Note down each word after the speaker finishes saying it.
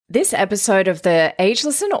This episode of the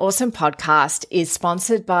Ageless and Awesome podcast is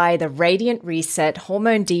sponsored by the Radiant Reset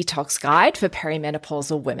Hormone Detox Guide for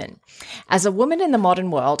Perimenopausal Women. As a woman in the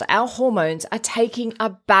modern world, our hormones are taking a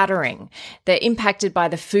battering. They're impacted by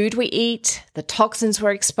the food we eat, the toxins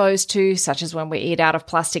we're exposed to, such as when we eat out of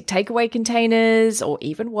plastic takeaway containers, or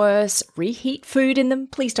even worse, reheat food in them.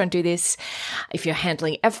 Please don't do this. If you're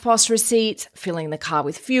handling FPOS receipts, filling the car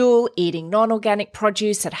with fuel, eating non-organic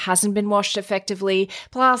produce that hasn't been washed effectively,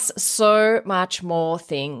 plus so much more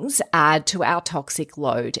things add to our toxic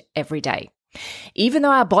load every day. Even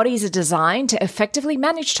though our bodies are designed to effectively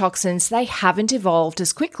manage toxins, they haven't evolved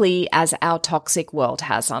as quickly as our toxic world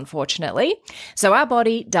has, unfortunately. So our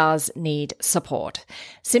body does need support.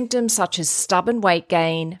 Symptoms such as stubborn weight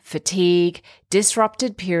gain, fatigue,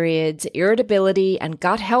 disrupted periods, irritability, and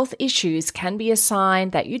gut health issues can be a sign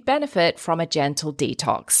that you'd benefit from a gentle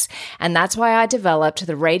detox. And that's why I developed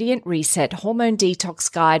the Radiant Reset Hormone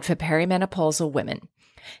Detox Guide for Perimenopausal Women.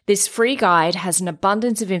 This free guide has an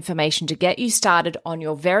abundance of information to get you started on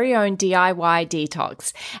your very own DIY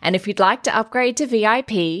detox. And if you'd like to upgrade to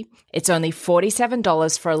VIP, it's only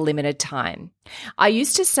 $47 for a limited time. I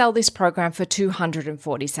used to sell this program for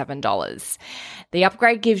 $247. The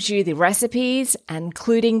upgrade gives you the recipes,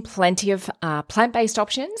 including plenty of plant-based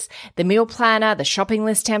options, the meal planner, the shopping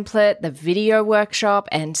list template, the video workshop,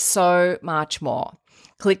 and so much more.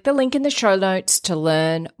 Click the link in the show notes to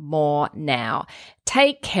learn more now.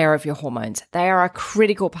 Take care of your hormones. They are a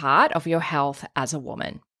critical part of your health as a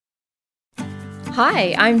woman.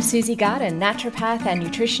 Hi, I'm Susie Garden, naturopath and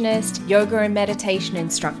nutritionist, yoga and meditation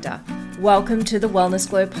instructor. Welcome to the Wellness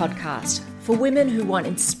Glow podcast for women who want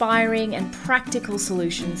inspiring and practical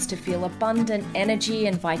solutions to feel abundant energy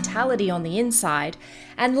and vitality on the inside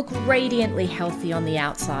and look radiantly healthy on the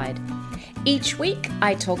outside. Each week,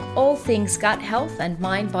 I talk all things gut health and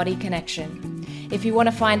mind-body connection. If you want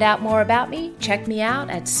to find out more about me, check me out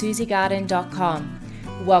at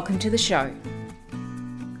susiegarden.com. Welcome to the show.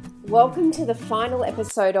 Welcome to the final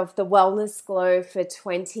episode of the Wellness Glow for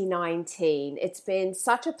 2019. It's been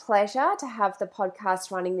such a pleasure to have the podcast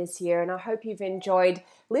running this year, and I hope you've enjoyed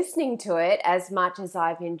listening to it as much as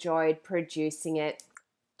I've enjoyed producing it.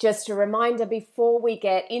 Just a reminder before we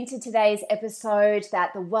get into today's episode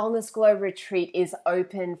that the Wellness Glow retreat is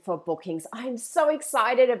open for bookings. I'm so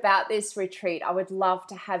excited about this retreat. I would love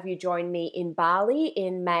to have you join me in Bali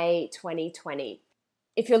in May 2020.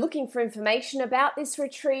 If you're looking for information about this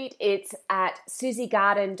retreat, it's at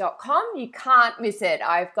susiegarden.com. You can't miss it.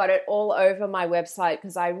 I've got it all over my website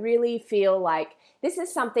because I really feel like this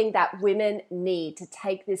is something that women need to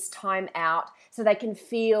take this time out so they can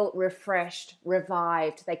feel refreshed,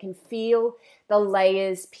 revived. They can feel the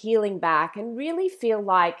layers peeling back and really feel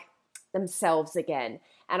like themselves again.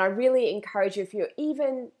 And I really encourage you, if you're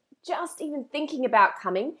even thinking about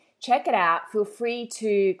coming, check it out. Feel free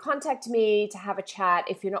to contact me to have a chat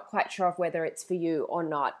if you're not quite sure of whether it's for you or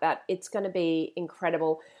not, but it's going to be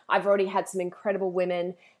incredible. I've already had some incredible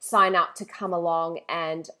women sign up to come along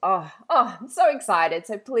and I'm so excited.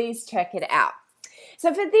 So please check it out.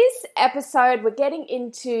 So for this episode, we're getting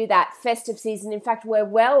into that festive season. In fact, we're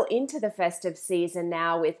well into the festive season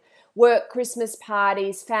now with work, Christmas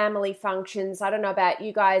parties, family functions. I don't know about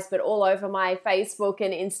you guys, but all over my Facebook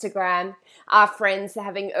and Instagram, our friends are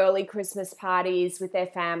having early Christmas parties with their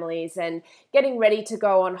families and getting ready to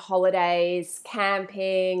go on holidays,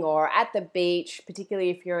 camping, or at the beach, particularly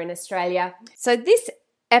if you're in Australia. So this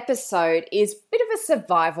episode is a bit of a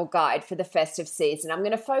survival guide for the festive season. I'm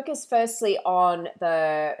going to focus firstly on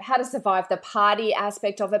how to survive the party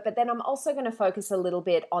aspect of it, but then I'm also going to focus a little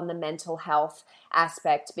bit on the mental health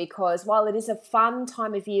aspect, because while it is a fun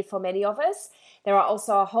time of year for many of us, there are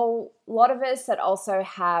also a whole lot of us that also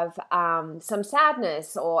have some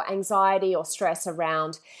sadness or anxiety or stress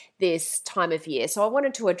around this time of year. So I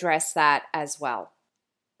wanted to address that as well.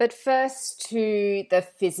 But first to the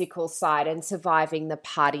physical side and surviving the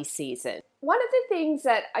party season. One of the things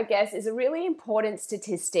that I guess is a really important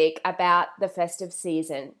statistic about the festive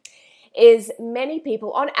season is many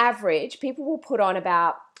people, on average, people will put on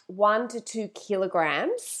about 1 to 2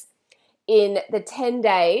 kilograms in the 10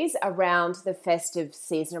 days around the festive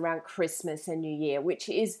season, around Christmas and New Year, which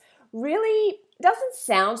is really, doesn't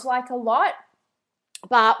sound like a lot.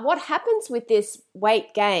 But what happens with this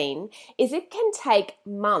weight gain is it can take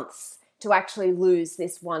months to actually lose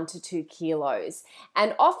this 1 to 2 kilos.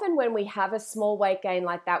 And often when we have a small weight gain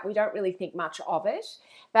like that, we don't really think much of it.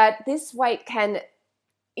 But this weight can,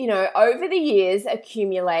 over the years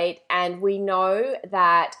accumulate. And we know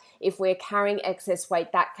that if we're carrying excess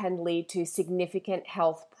weight, that can lead to significant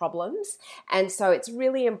health problems. And so it's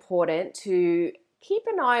really important to keep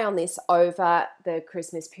an eye on this over the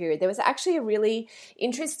Christmas period. There was actually a really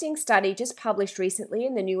interesting study just published recently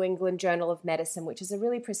in the New England Journal of Medicine, which is a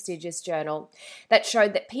really prestigious journal, that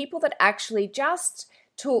showed that people that actually just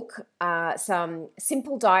took some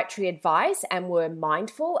simple dietary advice and were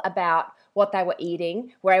mindful about what they were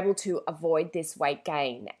eating were able to avoid this weight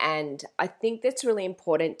gain. And I think that's really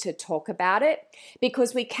important to talk about it,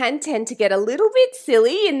 because we can tend to get a little bit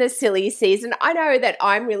silly in the silly season. I know that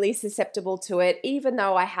I'm really susceptible to it, even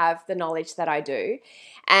though I have the knowledge that I do.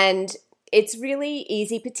 And it's really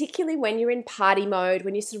easy, particularly when you're in party mode,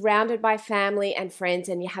 when you're surrounded by family and friends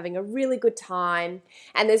and you're having a really good time,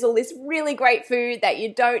 and there's all this really great food that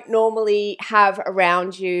you don't normally have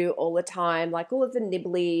around you all the time, like all of the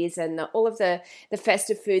nibblies and all of the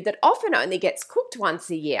festive food that often only gets cooked once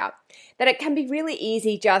a year, that it can be really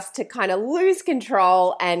easy just to kind of lose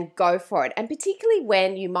control and go for it. And particularly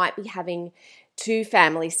when you might be having two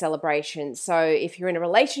family celebrations. So if you're in a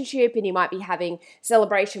relationship and you might be having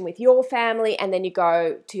celebration with your family, and then you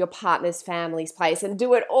go to your partner's family's place and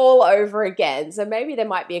do it all over again. So maybe there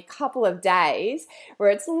might be a couple of days where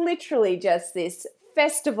it's literally just this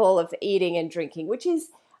festival of eating and drinking, which is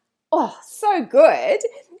so good.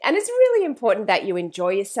 And it's really important that you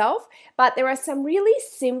enjoy yourself. But there are some really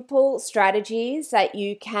simple strategies that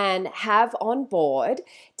you can have on board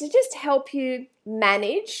to just help you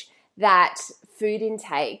manage that food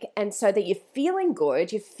intake, and so that you're feeling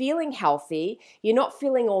good, you're feeling healthy, you're not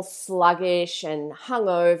feeling all sluggish and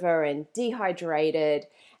hungover and dehydrated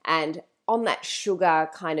and on that sugar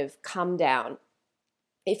kind of come down.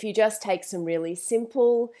 If you just take some really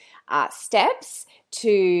simple steps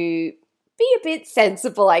to be a bit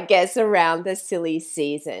sensible, I guess, around the silly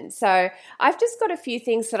season. So I've just got a few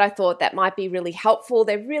things that I thought that might be really helpful.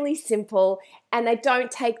 They're really simple and they don't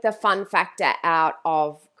take the fun factor out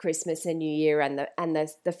of Christmas and New Year and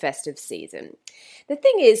the festive season. The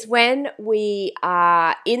thing is, when we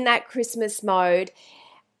are in that Christmas mode,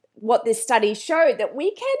 what this study showed, that we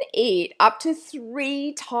can eat up to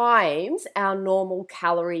 3 times our normal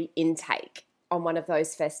calorie intake on one of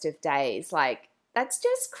those festive days. Like, that's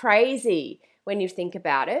just crazy when you think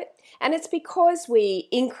about it. And it's because we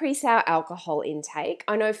increase our alcohol intake.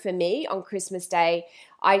 I know for me, on Christmas Day,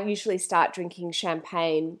 I usually start drinking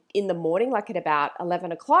champagne in the morning, like at about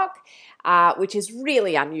 11 o'clock, which is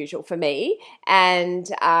really unusual for me. And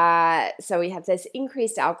so we have this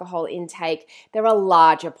increased alcohol intake. There are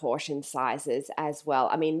larger portion sizes as well.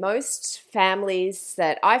 I mean, most families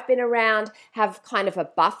that I've been around have kind of a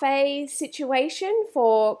buffet situation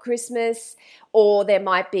for Christmas, or there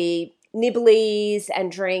might be nibblies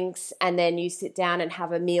and drinks, and then you sit down and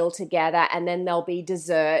have a meal together, and then there'll be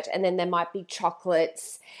dessert, and then there might be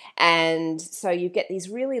chocolates, and so you get these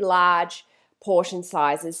really large portion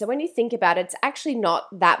sizes. So when you think about it, it's actually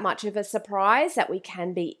not that much of a surprise that we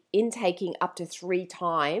can be intaking up to 3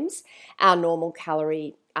 times our normal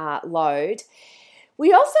calorie load.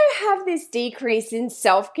 We also have this decrease in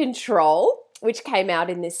self-control, which came out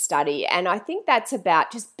in this study. And I think that's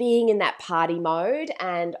about just being in that party mode.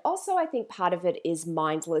 And also I think part of it is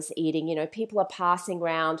mindless eating. You know, people are passing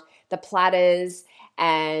around the platters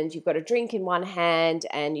and you've got a drink in one hand,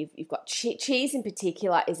 and you've got cheese in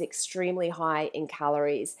particular is extremely high in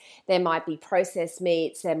calories. There might be processed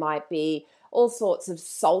meats, there might be all sorts of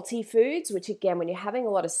salty foods, which again, when you're having a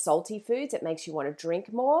lot of salty foods, it makes you want to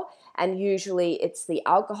drink more. And usually it's the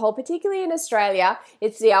alcohol, particularly in Australia,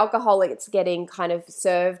 it's the alcohol that's getting kind of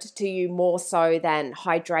served to you more so than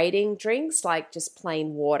hydrating drinks like just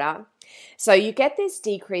plain water. So you get this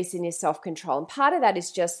decrease in your self-control. And part of that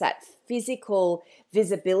is just that physical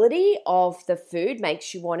visibility of the food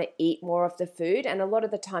makes you want to eat more of the food. And a lot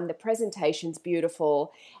of the time the presentation's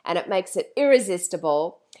beautiful and it makes it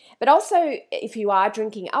irresistible. But also, if you are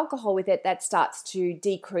drinking alcohol with it, that starts to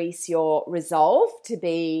decrease your resolve to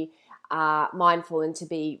be mindful and to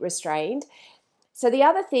be restrained. So the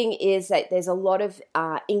other thing is that there's a lot of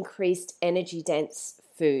increased energy-dense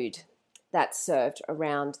food that's served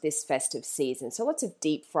around this festive season. So lots of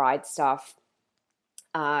deep-fried stuff.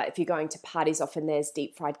 If you're going to parties, often there's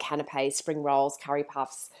deep-fried canapes, spring rolls, curry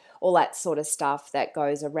puffs, all that sort of stuff that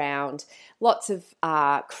goes around. Lots of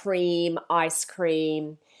cream, ice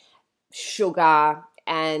cream, sugar,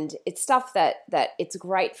 and it's stuff that it's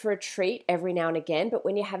great for a treat every now and again, but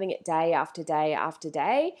when you're having it day after day after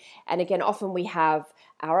day, and again, often we have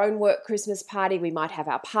our own work Christmas party, we might have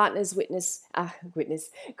our partner's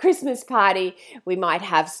Christmas party, we might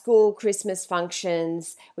have school Christmas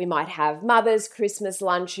functions, we might have mother's Christmas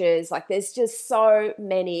lunches, like there's just so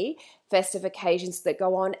many festive occasions that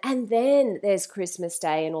go on. And then there's Christmas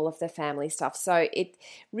Day and all of the family stuff. So it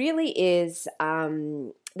really is,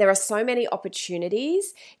 there are so many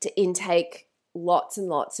opportunities to intake lots and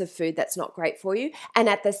lots of food that's not great for you. And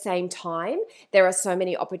at the same time, there are so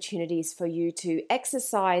many opportunities for you to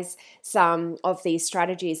exercise some of these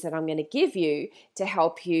strategies that I'm going to give you to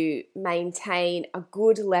help you maintain a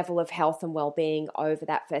good level of health and well-being over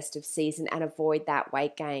that festive season and avoid that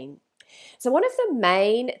weight gain. So one of the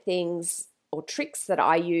main things or tricks that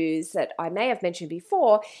I use that I may have mentioned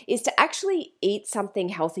before is to actually eat something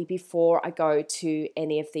healthy before I go to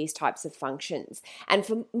any of these types of functions. And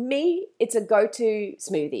for me, it's a go-to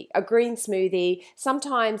smoothie, a green smoothie.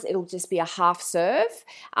 Sometimes it'll just be a half serve.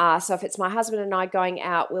 So if it's my husband and I going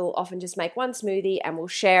out, we'll often just make one smoothie and we'll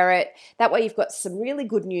share it. That way you've got some really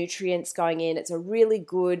good nutrients going in. It's a really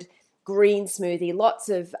good green smoothie, lots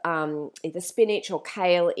of either spinach or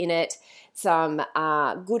kale in it, some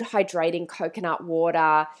good hydrating coconut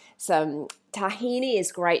water, some tahini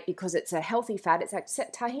is great because it's a healthy fat.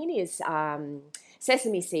 Tahini is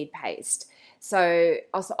sesame seed paste. So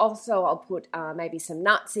also I'll put maybe some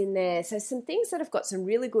nuts in there. So some things that have got some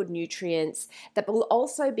really good nutrients that will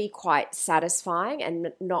also be quite satisfying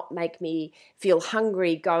and not make me feel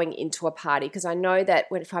hungry going into a party. Because I know that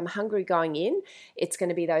if I'm hungry going in, it's going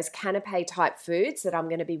to be those canapé type foods that I'm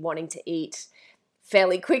going to be wanting to eat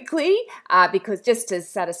fairly quickly because just to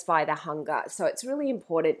satisfy the hunger. So it's really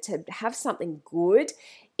important to have something good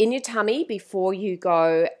in your tummy before you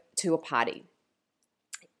go to a party.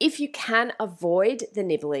 If you can avoid the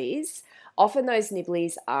nibblies, often those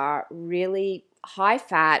nibblies are really high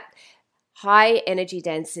fat, high energy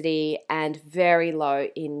density, and very low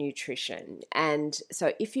in nutrition. And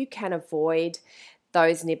so if you can avoid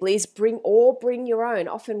those nibblies, bring your own.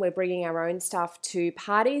 Often we're bringing our own stuff to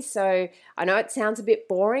parties. So I know it sounds a bit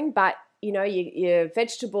boring, but your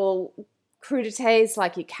vegetable crudités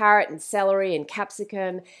like your carrot and celery and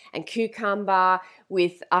capsicum and cucumber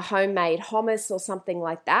with a homemade hummus or something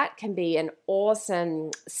like that can be an awesome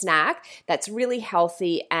snack that's really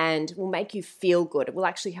healthy and will make you feel good. It will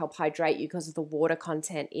actually help hydrate you because of the water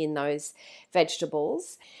content in those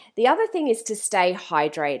vegetables. The other thing is to stay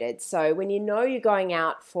hydrated. So when you know you're going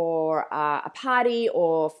out for a party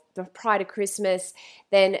or prior to Christmas,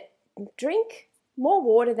 then drink more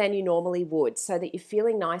water than you normally would so that you're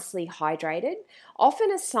feeling nicely hydrated.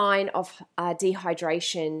 Often a sign of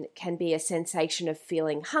dehydration can be a sensation of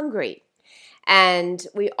feeling hungry. And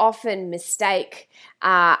we often mistake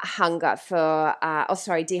dehydration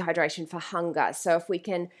for hunger. So if we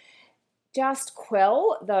can just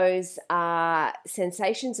quell those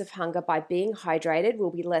sensations of hunger by being hydrated, we'll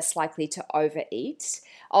be less likely to overeat.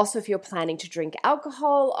 Also, if you're planning to drink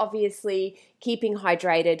alcohol, obviously keeping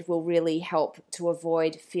hydrated will really help to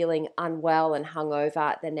avoid feeling unwell and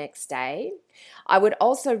hungover the next day. I would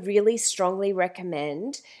also really strongly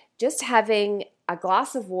recommend just having a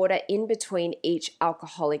glass of water in between each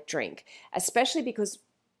alcoholic drink, especially because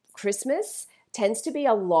Christmas tends to be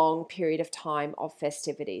a long period of time of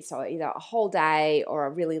festivity. So either a whole day or a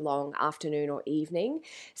really long afternoon or evening.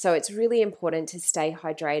 So it's really important to stay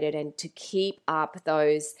hydrated and to keep up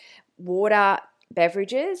those water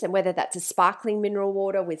beverages, and whether that's a sparkling mineral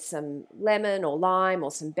water with some lemon or lime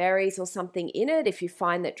or some berries or something in it, if you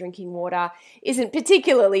find that drinking water isn't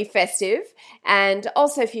particularly festive. And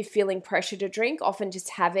also if you're feeling pressure to drink, often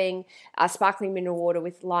just having a sparkling mineral water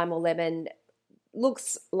with lime or lemon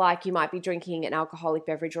looks like you might be drinking an alcoholic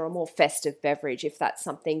beverage or a more festive beverage if that's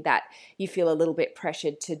something that you feel a little bit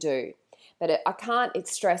pressured to do. But I can't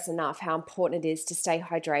stress enough how important it is to stay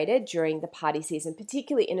hydrated during the party season,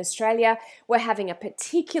 particularly in Australia. We're having a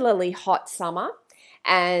particularly hot summer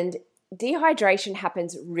and dehydration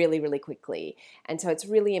happens really, really quickly. And so it's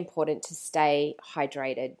really important to stay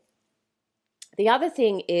hydrated. The other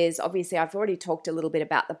thing is, obviously, I've already talked a little bit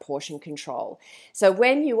about the portion control. So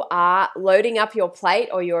when you are loading up your plate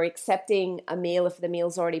or you're accepting a meal, if the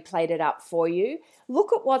meal's already plated up for you,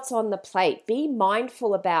 look at what's on the plate. Be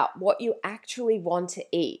mindful about what you actually want to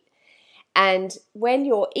eat. And when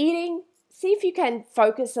you're eating, see if you can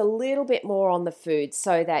focus a little bit more on the food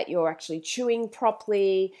so that you're actually chewing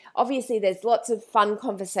properly. Obviously, there's lots of fun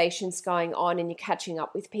conversations going on and you're catching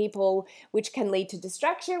up with people, which can lead to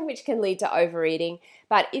distraction, which can lead to overeating.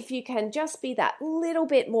 But if you can just be that little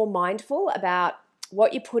bit more mindful about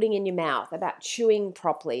what you're putting in your mouth, about chewing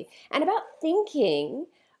properly, and about thinking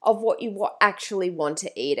of what you actually want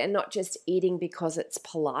to eat and not just eating because it's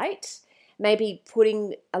polite. Maybe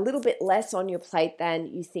putting a little bit less on your plate than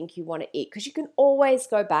you think you want to eat, because you can always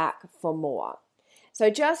go back for more. So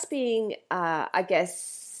just being,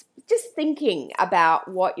 just thinking about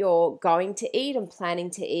what you're going to eat and planning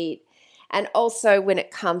to eat And also when it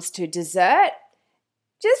comes to dessert,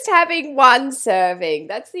 just having one serving.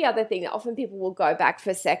 That's the other thing. Often people will go back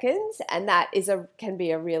for seconds, and that can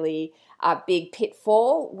be a really big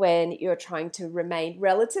pitfall when you're trying to remain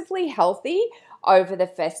relatively healthy over the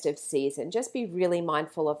festive season. Just be really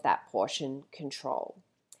mindful of that portion control.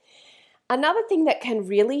 Another thing that can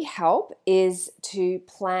really help is to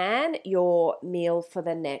plan your meal for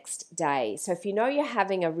the next day. So if you know you're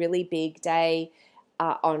having a really big day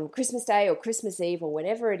on Christmas Day or Christmas Eve or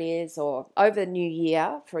whenever it is, or over the New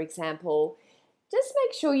Year, for example, just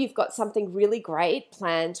make sure you've got something really great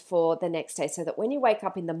planned for the next day so that when you wake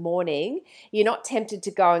up in the morning, you're not tempted to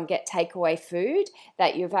go and get takeaway food,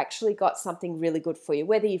 that you've actually got something really good for you,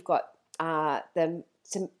 whether you've got the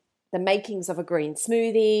makings of a green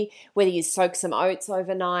smoothie, whether you soak some oats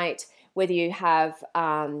overnight, whether you have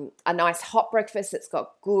a nice hot breakfast that's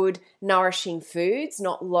got good, nourishing foods,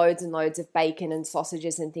 not loads and loads of bacon and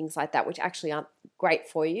sausages and things like that, which actually aren't great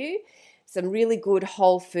for you. Some really good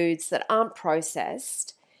whole foods that aren't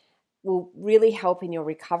processed will really help in your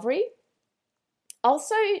recovery.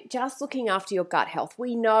 Also, just looking after your gut health.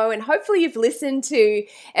 We know, and hopefully you've listened to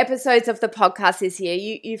episodes of the podcast this year,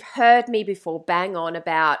 you've heard me before bang on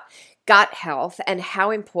about gut health and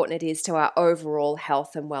how important it is to our overall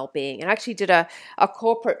health and well-being. And I actually did a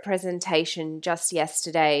corporate presentation just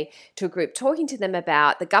yesterday to a group talking to them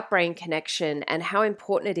about the gut-brain connection and how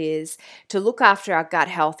important it is to look after our gut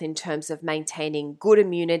health in terms of maintaining good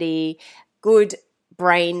immunity, good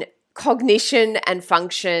brain cognition and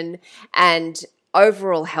function, and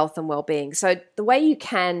overall health and well-being. So the way you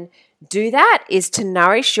can do that is to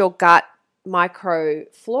nourish your gut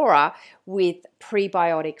microflora with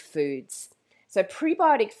prebiotic foods. So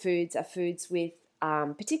prebiotic foods are foods with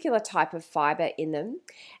particular type of fiber in them,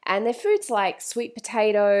 and they're foods like sweet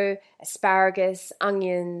potato, asparagus,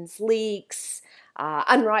 onions, leeks,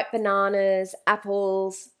 unripe bananas,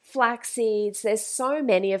 apples, flax seeds. There's so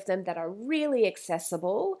many of them that are really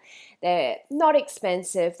accessible. They're not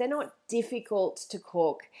expensive. They're not difficult to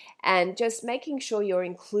cook. And just making sure you're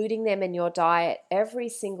including them in your diet every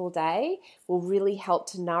single day will really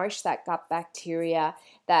help to nourish that gut bacteria,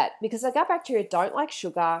 because the gut bacteria don't like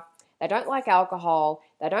sugar, they don't like alcohol,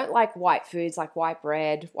 they don't like white foods like white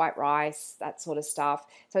bread, white rice, that sort of stuff.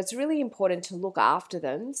 So it's really important to look after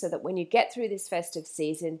them so that when you get through this festive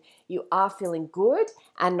season, you are feeling good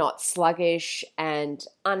and not sluggish and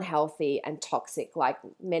unhealthy and toxic like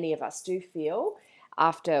many of us do feel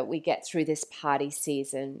after we get through this party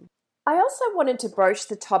season. I also wanted to broach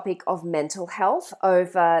the topic of mental health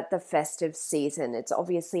over the festive season. It's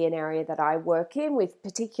obviously an area that I work in,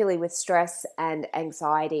 particularly with stress and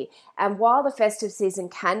anxiety. And while the festive season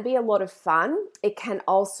can be a lot of fun, it can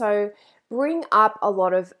also bring up a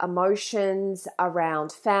lot of emotions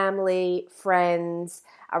around family, friends,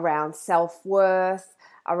 around self-worth,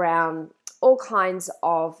 around all kinds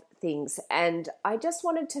of things. And I just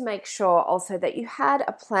wanted to make sure also that you had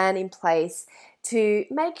a plan in place to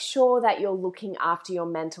make sure that you're looking after your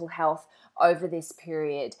mental health over this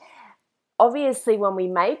period. Obviously, when we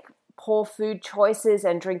make poor food choices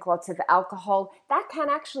and drink lots of alcohol, that can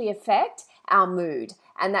actually affect our mood,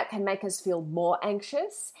 and that can make us feel more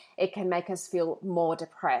anxious. It can make us feel more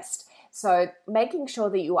depressed. So making sure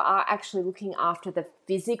that you are actually looking after the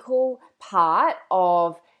physical part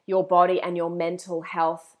of your body and your mental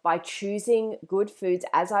health by choosing good foods,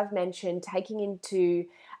 as I've mentioned, taking into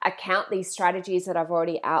account these strategies that I've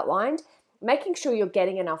already outlined. Making sure you're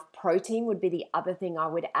getting enough protein would be the other thing I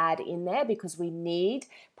would add in there, because we need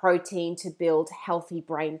protein to build healthy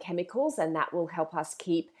brain chemicals, and that will help us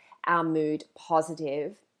keep our mood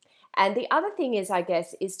positive. And the other thing is, I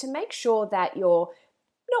guess, is to make sure that you're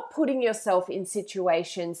not putting yourself in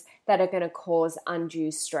situations that are going to cause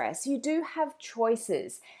undue stress. You do have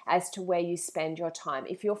choices as to where you spend your time.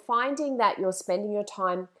 If you're finding that you're spending your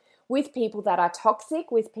time with people that are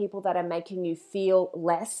toxic, with people that are making you feel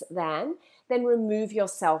less than, then remove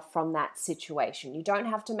yourself from that situation. You don't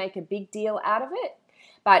have to make a big deal out of it,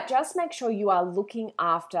 but just make sure you are looking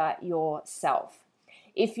after yourself.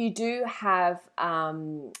 If you do have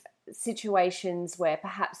situations where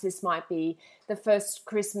perhaps this might be the first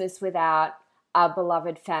Christmas without a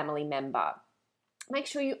beloved family member, make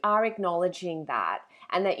sure you are acknowledging that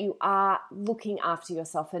and that you are looking after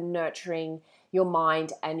yourself and nurturing your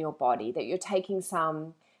mind and your body, that you're taking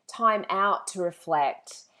some time out to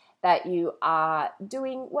reflect, that you are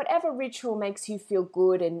doing whatever ritual makes you feel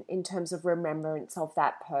good in terms of remembrance of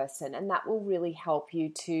that person. And that will really help you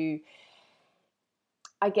to,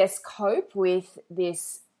 I guess, cope with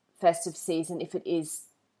this festive season if it is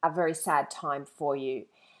a very sad time for you.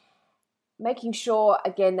 making sure,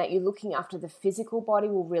 again, that you're looking after the physical body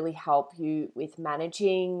will really help you with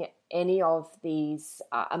managing any of these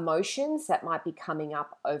emotions that might be coming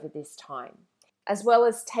up over this time. As well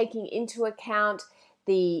as taking into account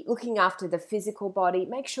the looking after the physical body,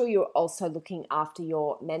 make sure you're also looking after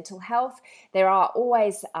your mental health. There are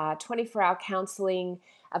always 24-hour counselling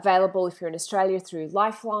available if you're in Australia through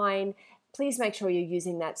Lifeline. Please make sure you're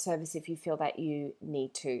using that service if you feel that you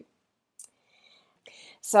need to.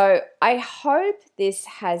 So I hope this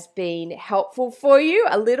has been helpful for you,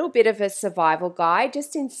 a little bit of a survival guide.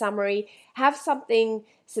 Just in summary, have something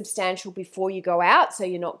substantial before you go out so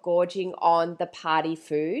you're not gorging on the party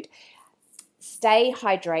food. Stay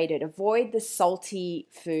hydrated, avoid the salty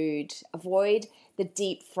food, avoid the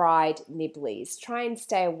deep fried nibblies. Try and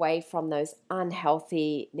stay away from those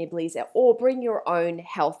unhealthy nibblies or bring your own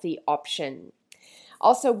healthy option.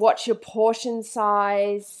 Also watch your portion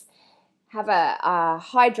size. Have a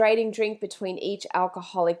hydrating drink between each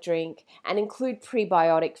alcoholic drink and include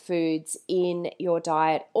prebiotic foods in your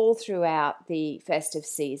diet all throughout the festive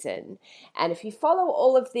season. And if you follow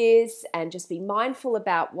all of this and just be mindful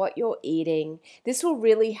about what you're eating, this will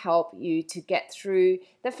really help you to get through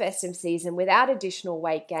the festive season without additional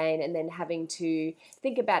weight gain and then having to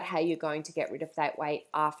think about how you're going to get rid of that weight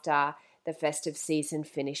after the festive season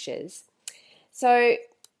finishes. So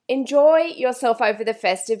enjoy yourself over the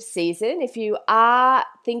festive season. If you are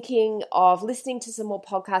thinking of listening to some more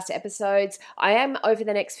podcast episodes, I am over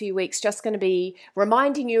the next few weeks just going to be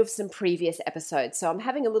reminding you of some previous episodes. So I'm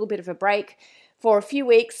having a little bit of a break for a few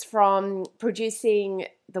weeks from producing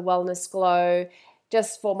the Wellness Glow,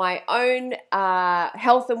 just for my own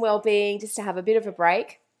health and well-being, just to have a bit of a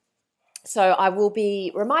break. So I will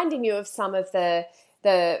be reminding you of some of the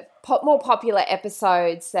more popular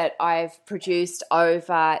episodes that I've produced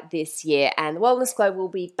over this year. And the Wellness Glow will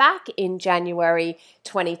be back in January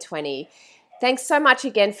 2020. Thanks so much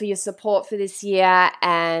again for your support for this year,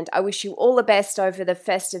 and I wish you all the best over the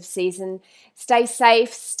festive season. Stay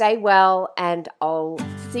safe, stay well, and I'll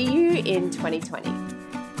see you in 2020.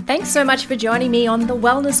 Thanks so much for joining me on the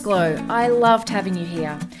Wellness Glow. I loved having you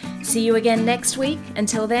here. See you again next week.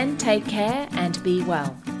 Until then, take care and be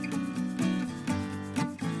well.